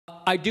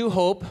I do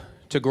hope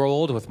to grow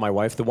old with my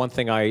wife. The one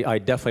thing I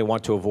definitely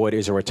want to avoid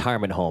is a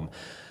retirement home.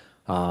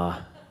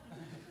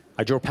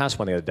 I drove past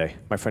one the other day.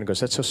 My friend goes,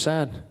 "That's so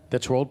sad.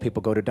 That's where old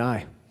people go to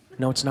die."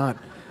 No, it's not.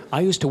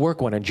 I used to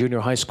work one in junior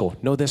high school.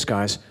 Know this,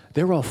 guys.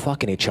 They're all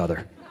fucking each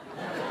other.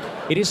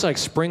 It is like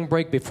spring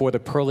break before the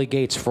pearly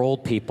gates for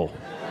old people.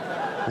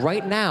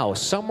 Right now,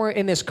 somewhere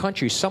in this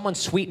country, someone's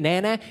sweet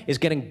nana is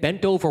getting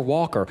bent over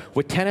walker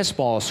with tennis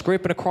balls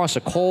scraping across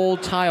a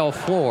cold tile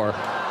floor.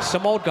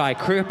 Some old guy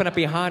creeping up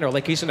behind her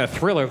like he's in a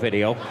Thriller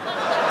video.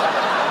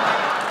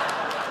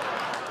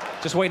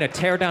 Just waiting to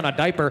tear down a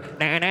diaper.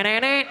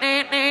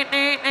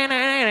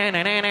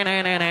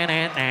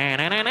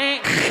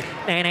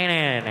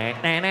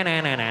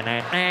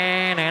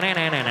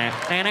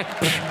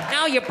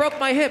 Now you broke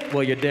my hip.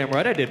 Well, you're damn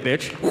right I did,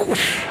 bitch.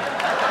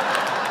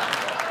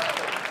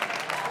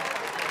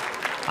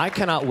 I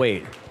cannot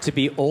wait to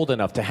be old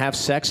enough to have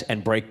sex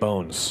and break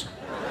bones.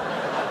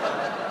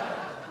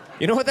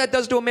 You know what that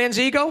does to a man's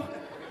ego?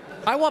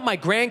 I want my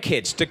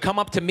grandkids to come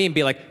up to me and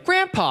be like,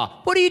 "Grandpa,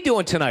 what are you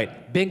doing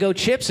tonight?" "Bingo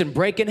chips and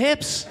breaking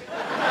hips."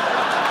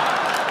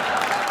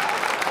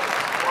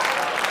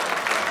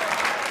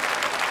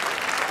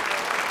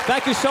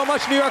 Thank you so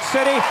much, New York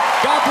City.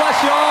 God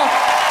bless you all.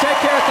 Take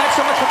care. Thanks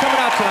so much for coming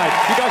out tonight.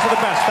 You guys are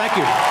the best. Thank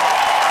you.